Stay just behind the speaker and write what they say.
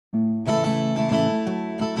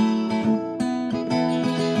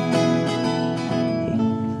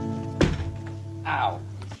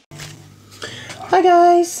Hi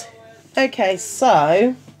guys. Okay,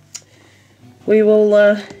 so we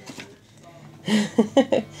will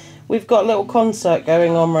we've got a little concert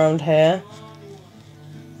going on around here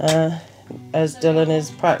as Dylan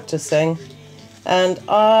is practicing, and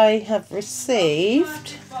I have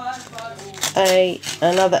received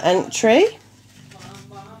another entry,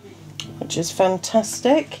 which is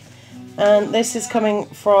fantastic, and this is coming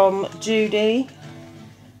from Judy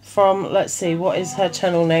from, let's see, what is her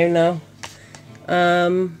channel name now?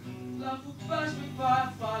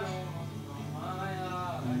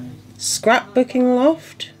 Scrapbooking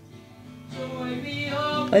Loft,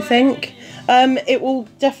 I think. It will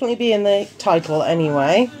definitely be in the title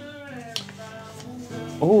anyway.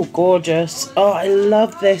 Oh, gorgeous. Oh, I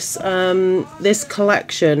love this this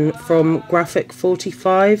collection from Graphic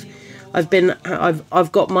 45.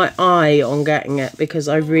 I've got my eye on getting it because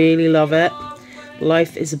I really love it.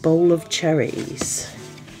 Life is a bowl of cherries.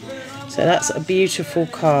 So that's a beautiful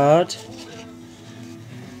card.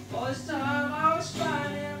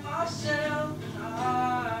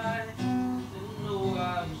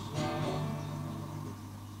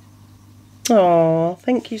 Oh,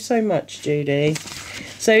 thank you so much, Judy.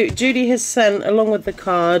 So Judy has sent, along with the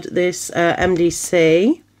card, this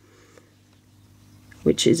MDC,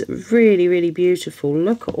 which is really, really beautiful.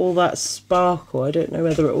 Look at all that sparkle. I don't know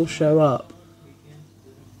whether it will show up,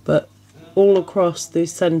 but all across the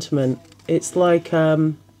sentiment, it's like,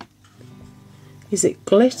 is it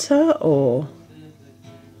glitter or?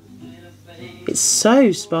 It's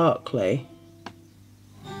so sparkly.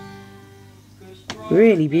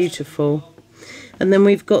 Really beautiful. And then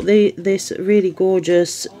we've got this really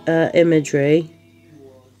gorgeous imagery.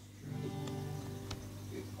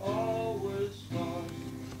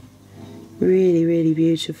 Really, really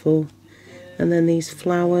beautiful. And then these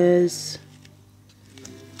flowers.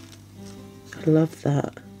 I love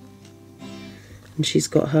that. And she's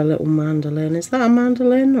got her little mandolin. Is that a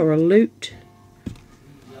mandolin or a lute?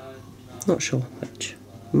 Not sure which.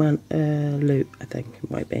 Lute, I think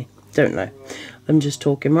it might be. Don't know. I'm just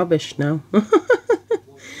talking rubbish now.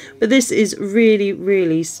 But this is really,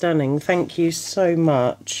 really stunning. Thank you so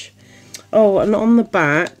much. Oh, and on the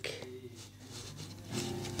back,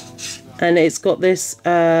 and it's got this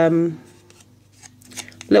little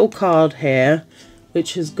card here,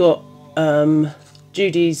 which has got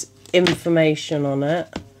Judy's information on it.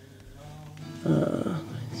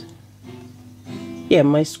 Yeah,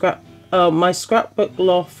 my scrapbook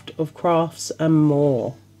loft of crafts and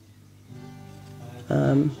more.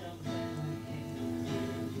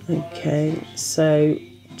 Okay, so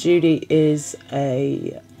Judy is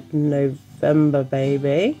a November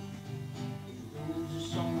baby.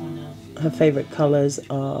 Her favourite colours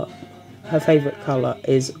are, her favourite colour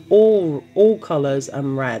is all colours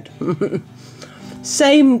and red.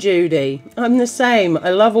 Same, Judy. I'm the same. I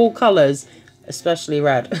love all colours, especially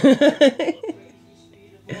red.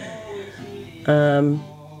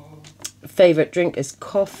 Favourite drink is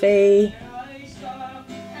coffee.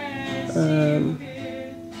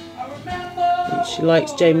 She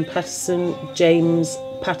likes James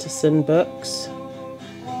Patterson books,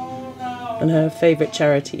 and her favourite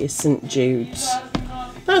charity is St Jude's.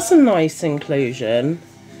 That's a nice inclusion.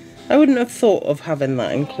 I wouldn't have thought of having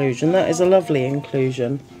that inclusion. That is a lovely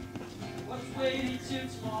inclusion.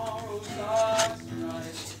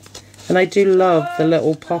 And I do love the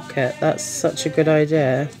little pocket. That's such a good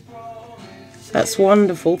idea. That's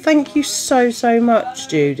wonderful. Thank you so, so much,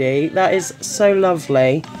 Judy. That is so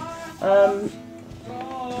lovely.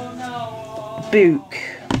 Book.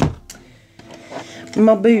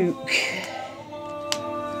 My book.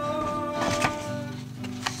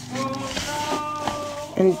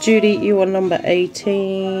 And Judy, you are number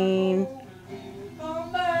 18.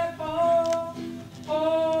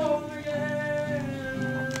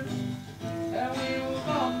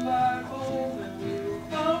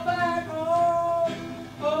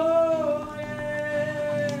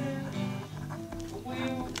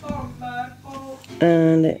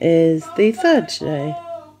 And it is the third day.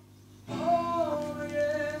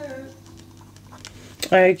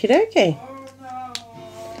 Okie dokie.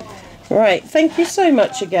 Right, thank you so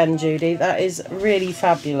much again, Judy. That is really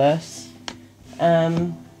fabulous.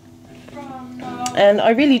 And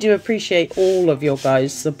I really do appreciate all of your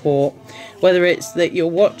guys' support, whether it's that you're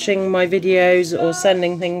watching my videos or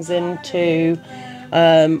sending things into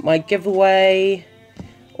my giveaway,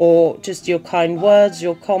 or just your kind words,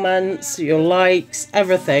 your comments, your likes,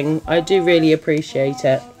 everything. I do really appreciate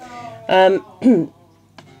it.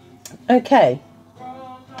 Okay.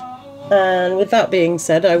 And with that being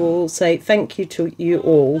said, I will say thank you to you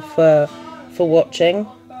all for watching.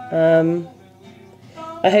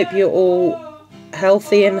 I hope you're all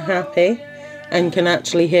healthy and happy and can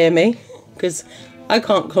actually hear me, because I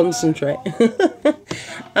can't concentrate.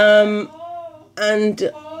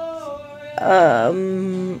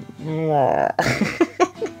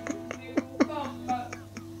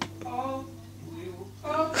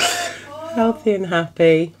 Healthy and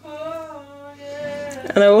happy.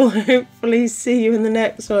 And I will hopefully see you in the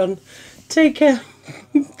next one. Take care.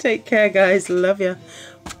 Take care, guys. Love you.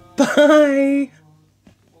 Bye.